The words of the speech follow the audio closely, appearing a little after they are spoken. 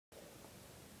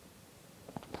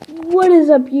What is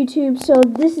up, YouTube? So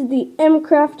this is the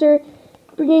MCrafter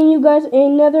bringing you guys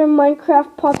another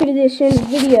Minecraft Pocket Edition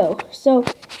video. So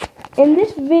in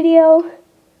this video,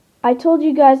 I told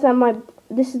you guys that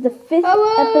this is the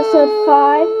episode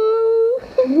 5.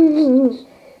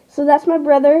 So that's my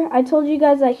brother. I told you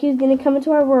guys that he's gonna come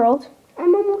into our world.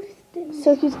 I'm almost in.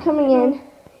 So he's coming in.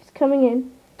 He's coming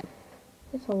in.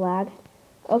 It's a lag.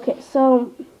 Okay,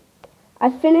 so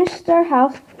I finished our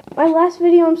house. My last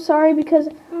video, I'm sorry because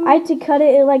I had to cut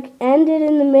it. It like ended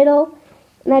in the middle,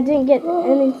 and I didn't get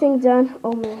anything done.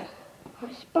 Oh man,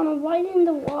 I spawned right in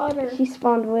the water. he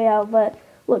spawned way out. But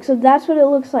look, so that's what it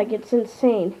looks like. It's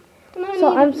insane.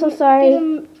 So I'm so sorry.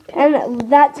 And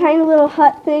that tiny little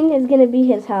hut thing is gonna be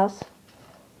his house.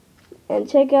 And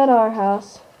check out our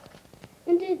house.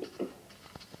 And does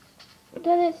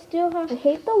it still have? I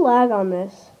hate the lag on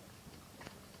this.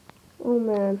 Oh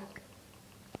man.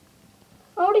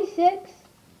 Already 6.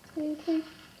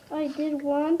 I did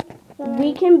 1.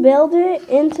 We can build it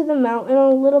into the mountain a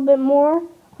little bit more,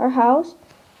 our house,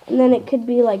 and then it could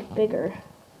be like bigger.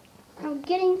 I'm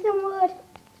getting some wood.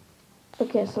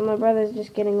 Okay, so my brother's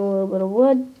just getting a little bit of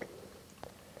wood.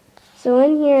 So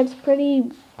in here it's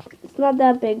not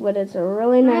that big, but it's a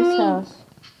really nice house.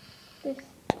 This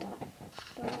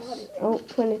Oh,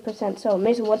 20%. So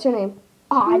Mason, what's your name?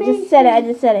 Oh, I just said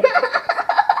it.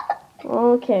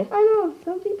 Okay. I know,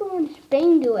 some people in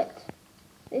Spain do it.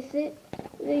 They say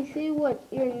what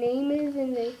your name is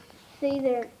and they say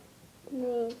their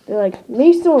name. They're like,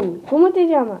 Mason, ¿cómo te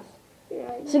llamas?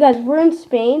 Yeah, So guys, we're in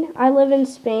Spain. I live in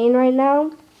Spain right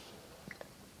now.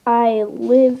 I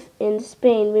live in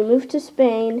Spain. We moved to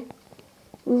Spain.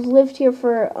 We've lived here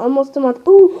for almost a month.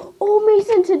 Oh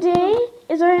Mason, today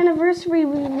is our anniversary.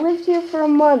 We've lived here for a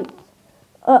month.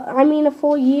 A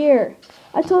full year.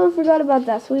 I totally forgot about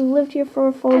that. So we've lived here for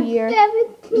a full year.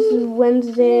 17. This is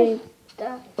Wednesday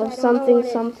Stuff. of something.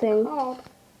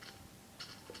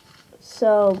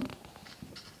 So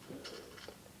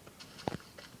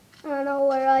I know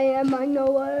where I am. I know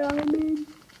where I'm in.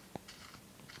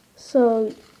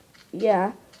 So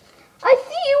yeah. I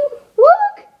see you.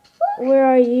 Look. Where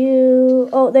are you?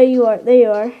 Oh, there you are. There you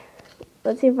are.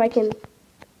 Let's see if I can.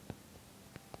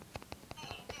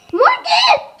 Morgan!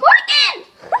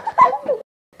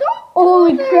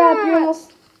 Holy crap! You're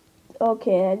almost.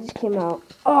 Okay, I just came out.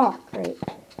 Oh, great.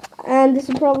 And this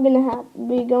is probably gonna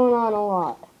be going on a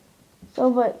lot.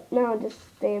 So, but now just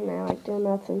staying there like doing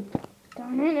nothing.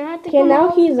 Darn it! I have to Okay, come now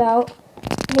out. he's out.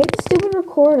 I hate the stupid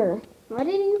recorder. What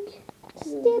did you?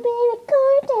 Stupid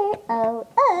recorder. Oh.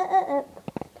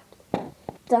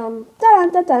 Dum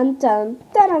dum dum dum dum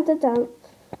dum dum dum.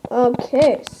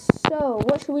 Okay, so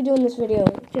what should we do in this video?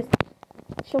 Just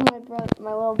show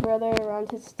my little brother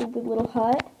around his stupid little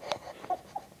hut.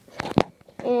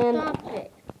 And Stop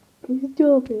it.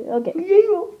 stop it. Okay.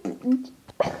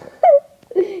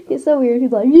 He's so weird.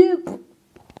 He's like, yep.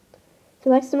 He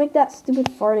likes to make that stupid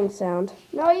farting sound.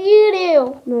 No, you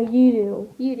do. No, you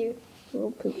do. You do.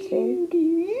 Little poop stain.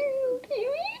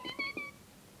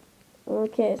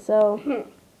 Okay, so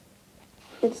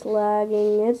it's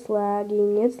lagging.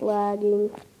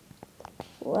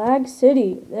 Lag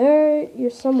City. There,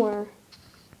 you're somewhere.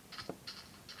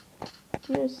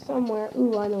 You're somewhere.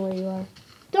 Ooh, I know where you are.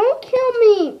 Don't kill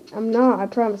me. I'm not. I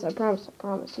promise.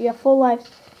 You have full lives.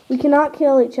 We cannot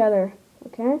kill each other.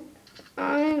 Okay?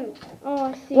 I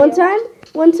see. One time,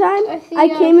 I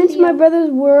came into my him.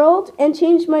 brother's world and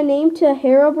changed my name to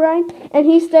Herobrine, and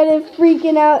he started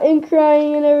freaking out and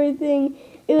crying and everything.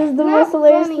 It was the most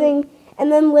hilarious thing.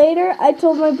 And then later, I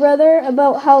told my brother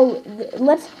about how we did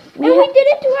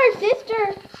it to our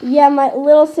sister. Yeah, my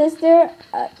little sister.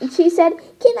 She said,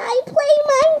 "Can I play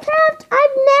Minecraft?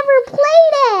 I've never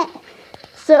played it."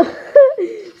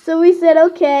 So we said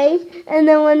okay. And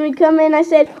then when we come in, I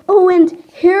said, "Oh, and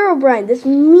Herobrine, this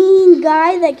mean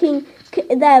guy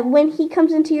that when he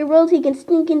comes into your world, he can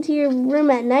sneak into your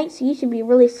room at night. So you should be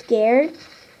really scared."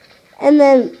 And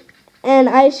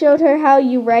I showed her how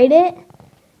you write it.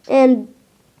 And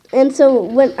so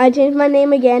when I changed my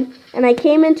name again, and I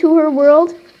came into her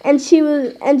world, and she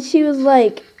was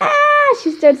like, ah!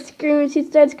 She starts screaming, she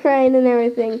starts crying and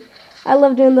everything. I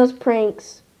love doing those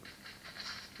pranks.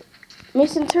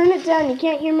 Mason, turn it down. You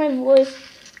can't hear my voice.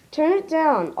 Turn it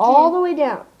down, all the way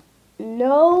down.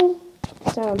 No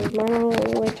sound. Is mine all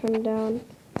the way turned down?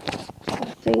 I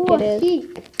think it is.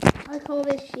 Sheep. I call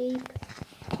this sheep.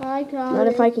 Not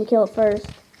if I can kill it first.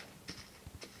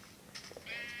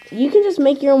 You can just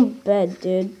make your own bed,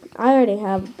 dude. I already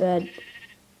have a bed.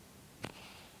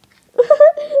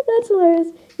 That's hilarious.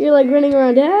 You're like running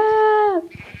around,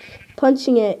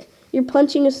 punching it. You're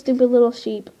punching a stupid little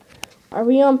sheep. Are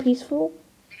we on peaceful?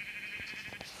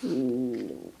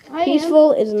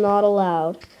 Peaceful is not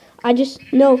allowed. I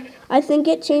think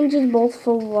it changes both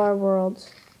of our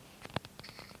worlds.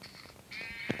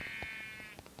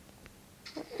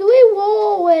 So we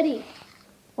roll already.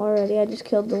 Already, I just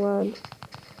killed the one.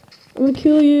 I'm gonna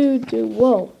kill you, dude.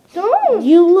 Whoa. Don't.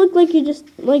 You look like you just,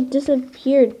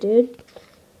 disappeared, dude.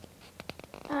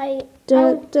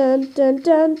 Dun dun dun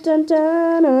dun dun dun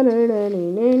dun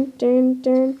dun dun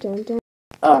dun dun dun.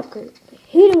 Oh, great. I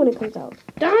hate it when it comes out.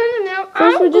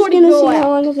 First, we're just gonna see how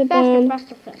long has it been.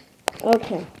 Faster.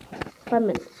 Okay. 5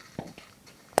 minutes.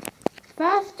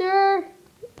 Faster.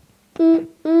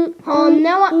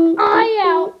 Now I'm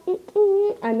out.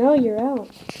 I know you're out.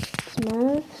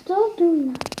 Smile. Stop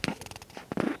doing that.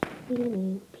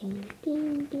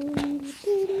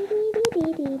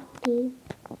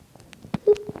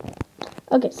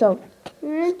 Okay, so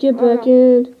let's get back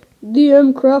in. The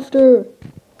M Crafter.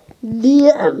 The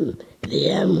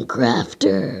M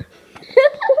Crafter.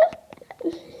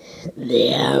 The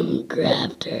M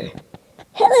Crafter.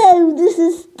 Hello, this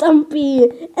is Stumpy,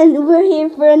 and we're here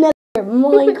for another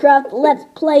Minecraft Let's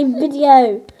Play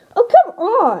video. Oh, come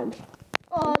on.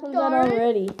 Oh, It comes out darn it.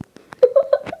 already.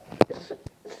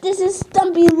 This is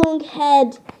Stumpy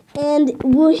Longhead, and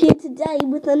we're here today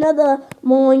with another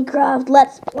Minecraft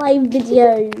Let's Play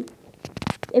video.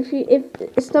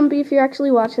 If Stumpy, if you're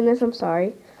actually watching this, I'm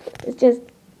sorry. It's just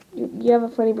you have a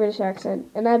funny British accent,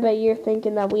 and I bet you're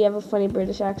thinking that we have a funny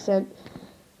British accent.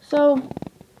 So,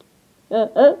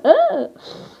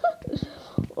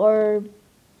 or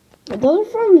those are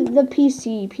from the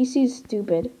PC. PC's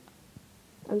stupid.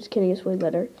 I'm just kidding. It's way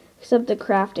better. Except the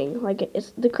crafting,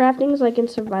 the crafting is like in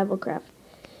survival craft.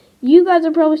 You guys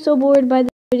are probably so bored by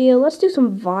this video. Let's do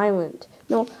some violent.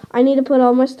 No, I need to put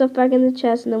all my stuff back in the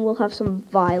chest, and then we'll have some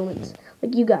violence.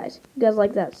 Like you guys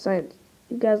like that science.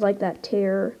 You guys like that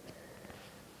terror.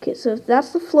 Okay, so if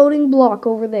that's the floating block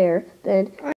over there,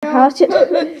 then how's it? Oh,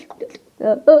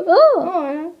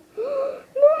 no,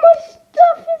 my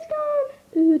stuff is gone.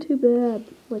 Ooh, too bad.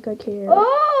 Like I care.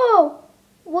 Oh,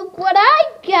 look what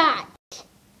I got.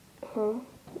 Huh?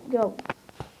 Go.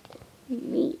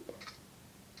 Neat.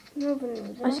 Nobody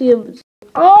knows I that. see him.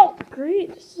 Oh, great.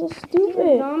 This is so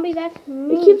stupid. Zombie, that's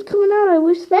me. It keeps coming out. I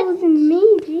wish that That's was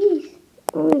me, jeez.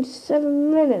 only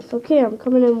 7 minutes. Okay, I'm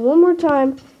coming in one more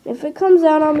time. If it comes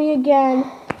out on me again,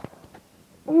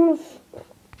 I'm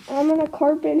gonna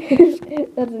carpet.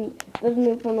 Doesn't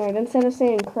move from right. Instead of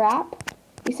saying crap,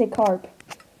 you say carp.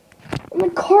 I'm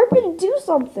gonna carp and do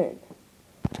something.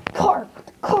 Carp.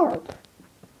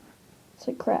 It's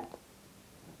like crap.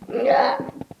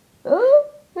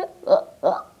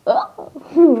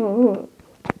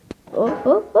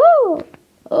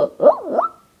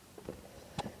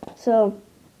 So,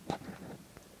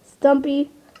 Stumpy,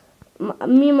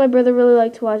 me and my brother really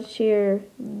like to watch your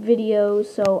videos,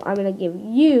 so I'm going to give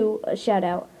you a shout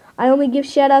out. I only give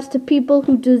shout outs to people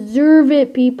who deserve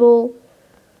it, people.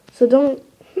 So don't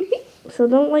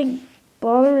like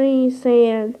bother me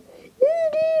saying, oh,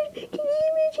 dude, can you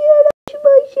give me a shout out to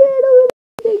my channel?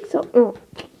 So,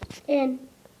 And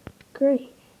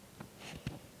great.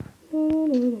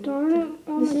 darn it,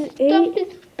 all This my is stuff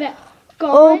is back.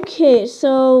 Gone. Okay,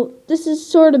 so this has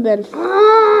sort of been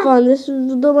fun. This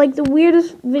is the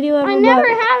weirdest video ever. I never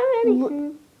have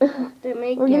anything.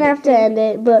 We're gonna have to end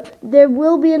it, but there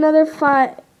will be another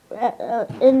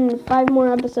in 5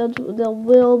 more episodes. There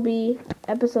will be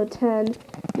episode 10.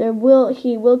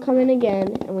 He will come in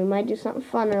again, and we might do something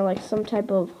fun or like some type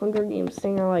of Hunger Games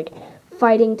thing or like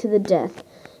fighting to the death.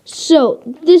 So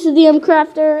this is the M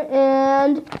Crafter,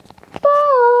 and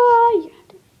bye.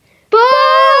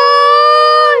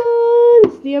 Bye.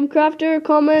 It's the M Crafter.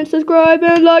 Comment, subscribe,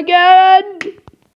 and like it.